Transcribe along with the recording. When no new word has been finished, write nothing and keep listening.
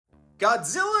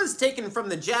Godzilla is taken from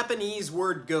the Japanese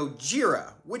word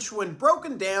Gorjira, which when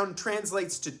broken down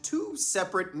translates to two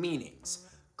separate meanings,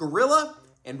 gorilla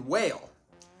and whale.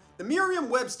 The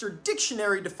Merriam-Webster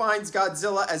dictionary defines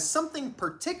Godzilla as something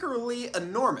particularly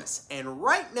enormous, and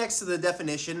right next to the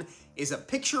definition is a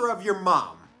picture of your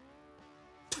mom.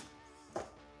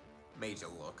 Made you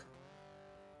look.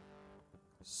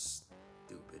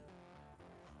 Stupid.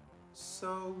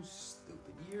 So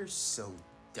stupid. You're so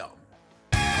dumb.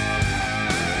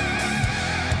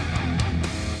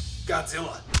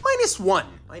 Godzilla. -1.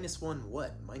 -1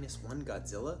 what? -1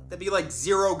 Godzilla? That'd be like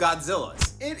 0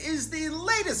 Godzillas. It is the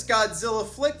latest Godzilla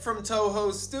flick from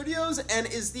Toho Studios and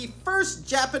is the first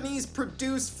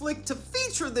Japanese-produced flick to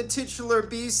feature the titular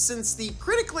beast since the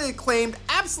critically acclaimed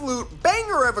absolute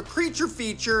banger of a creature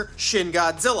feature, Shin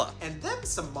Godzilla. And them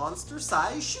some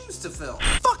monster-sized shoes to fill.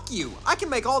 Fuck you! I can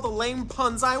make all the lame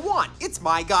puns I want. It's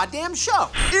my goddamn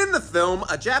show. In the film,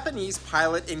 a Japanese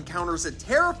pilot encounters a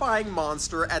terrifying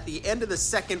monster at the end of the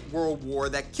Second World War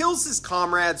that kills his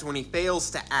comrades when he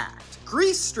fails to act.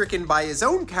 Grief-stricken by his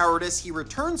own cowardice, he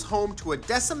returns home to a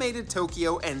decimated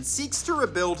Tokyo and seeks to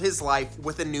rebuild his life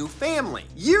with a new family.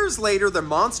 Years later, the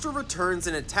monster returns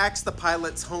and attacks the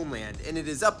pilot's homeland, and it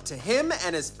is up to him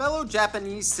and his fellow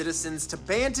Japanese citizens to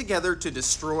band together to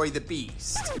destroy the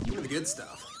beast. Give me the good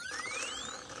stuff.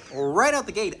 Right out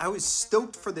the gate, I was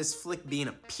stoked for this flick being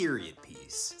a period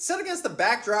piece. Set against the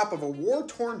backdrop of a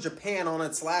war-torn Japan on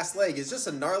its last leg is just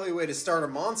a gnarly way to start a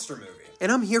monster movie.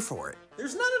 And I'm here for it.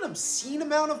 There's not an obscene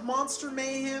amount of monster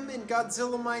mayhem in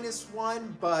Godzilla Minus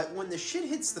One, but when the shit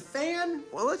hits the fan,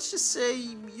 well, let's just say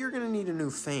you're gonna need a new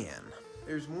fan.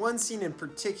 There's one scene in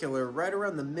particular right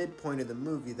around the midpoint of the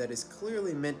movie that is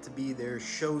clearly meant to be their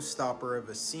showstopper of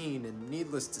a scene, and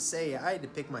needless to say, I had to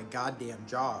pick my goddamn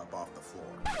jaw up off the floor.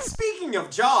 Speaking of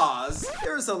jaws,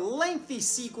 there's a lengthy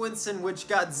sequence in which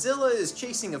Godzilla is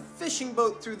chasing a fishing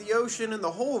boat through the ocean, and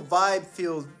the whole vibe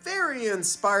feels very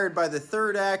inspired by the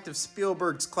third act of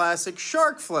Spielberg's classic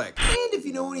shark flick. And if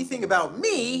you know anything about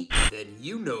me, then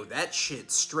you know that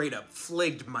shit straight up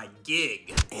fligged my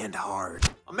gig. And hard.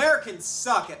 Americans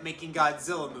suck at making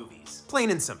Godzilla movies.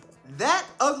 Plain and simple. That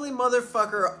ugly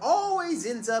motherfucker always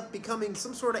ends up becoming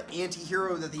some sort of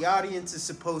anti-hero that the audience is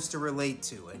supposed to relate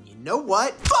to. And you know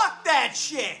what? Fuck that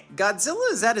shit!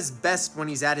 Godzilla is at his best when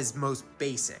he's at his most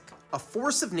basic. A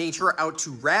force of nature out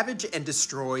to ravage and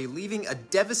destroy, leaving a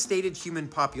devastated human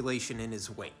population in his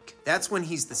wake. That's when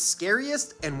he's the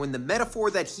scariest and when the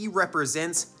metaphor that he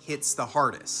represents hits the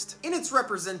hardest. In its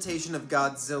representation of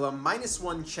Godzilla, Minus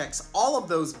One checks all of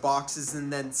those boxes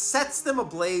and then sets them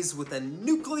ablaze with a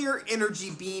nuclear energy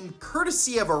beam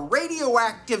courtesy of a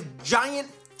radioactive giant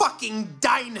fucking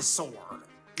dinosaur.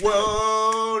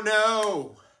 Whoa,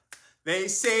 no. They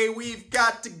say we've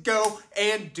got to go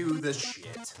and do the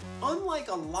shit. Unlike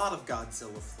a lot of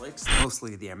Godzilla flicks,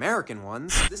 mostly the American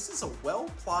ones, this is a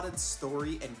well-plotted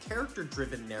story and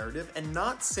character-driven narrative and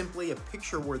not simply a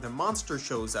picture where the monster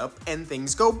shows up and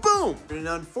things go boom. An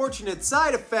unfortunate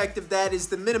side effect of that is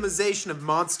the minimization of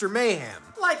monster mayhem.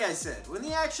 Like I said, when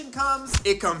the action comes,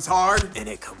 it comes hard and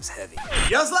it comes heavy.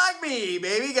 Just like me,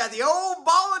 baby, got the old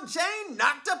ball and chain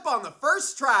knocked up on the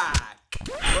first try.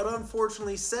 But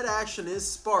unfortunately, said action is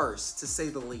sparse, to say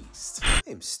the least.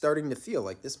 I'm starting to feel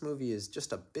like this movie is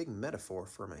just a big metaphor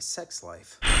for my sex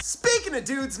life. Speaking of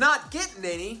dudes not getting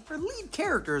any, our lead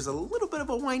character is a little bit of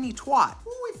a whiny twat.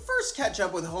 When we first catch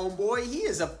up with Homeboy, he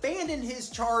has abandoned his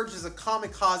charge as a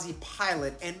kamikaze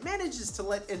pilot and manages to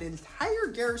let an entire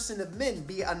garrison of men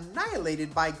be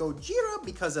annihilated by Gorjira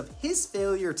because of his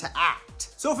failure to act.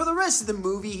 So for the rest of the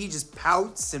movie, he just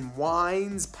pouts and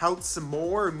whines, pouts some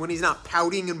more, and when he's not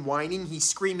pouting and whining, he's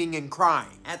screaming and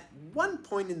crying. At one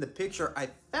point in the picture, I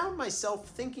found myself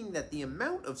thinking that the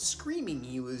amount of screaming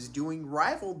he was doing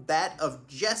rivaled that of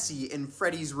Jesse in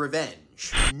Freddy's Revenge.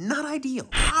 Not ideal.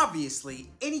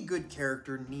 Obviously, any good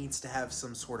character needs to have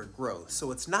some sort of growth,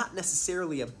 so it's not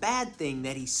necessarily a bad thing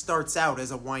that he starts out as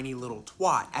a whiny little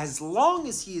twat, as long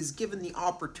as he is given the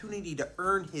opportunity to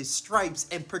earn his stripes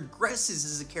and progresses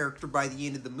as a character by the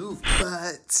end of the movie.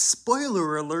 But,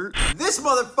 spoiler alert, this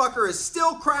motherfucker is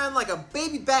still crying like a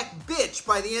baby back bitch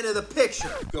by the end of the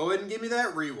picture. Go ahead and give me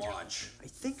that rewatch. I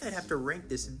think I'd have to rank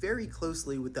this very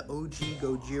closely with the OG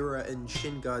Gorjira and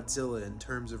Shin Godzilla in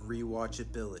terms of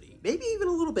rewatchability. Maybe even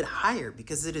a little bit higher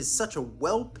because it is such a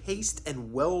well-paced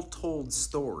and well-told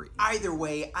story. Either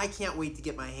way, I can't wait to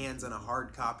get my hands on a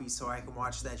hard copy so I can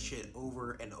watch that shit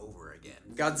over and over again.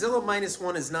 Godzilla Minus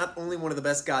One is not only one of the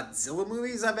best Godzilla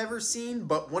movies I've ever seen,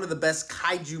 but one of the best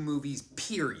kaiju movies,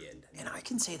 period. And I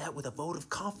can say that with a vote of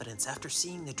confidence after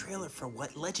seeing the trailer for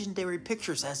what Legendary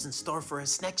Pictures has in store for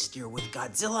us next year with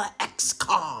Godzilla X.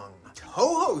 X-Kong.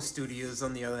 Toho Studios,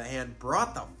 on the other hand,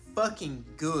 brought the fucking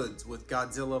goods with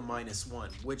Godzilla Minus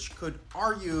One, which could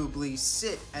arguably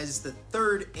sit as the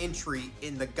third entry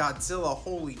in the Godzilla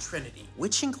Holy Trinity,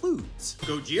 which includes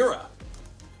Gorjira,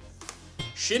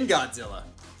 Shin Godzilla,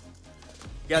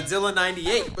 Godzilla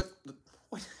 98, but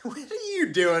what are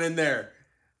you doing in there?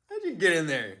 How'd you get in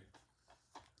there?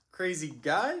 Crazy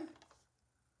guy?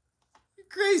 You're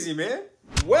crazy, man.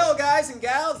 Well, guys and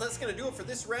gals, that's going to do it for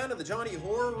this round of the Jony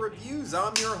Horror Reviews.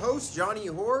 I'm your host, Jony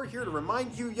Horror, here to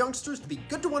remind you youngsters to be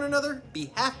good to one another,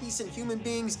 be half-decent human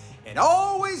beings, and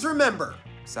always remember,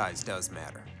 size does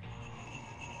matter.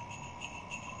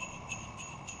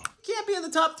 Can't be in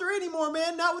the top 3 anymore,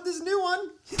 man. Not with this new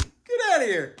one. Get out of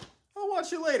here. I'll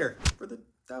watch you later for the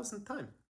 1000th time.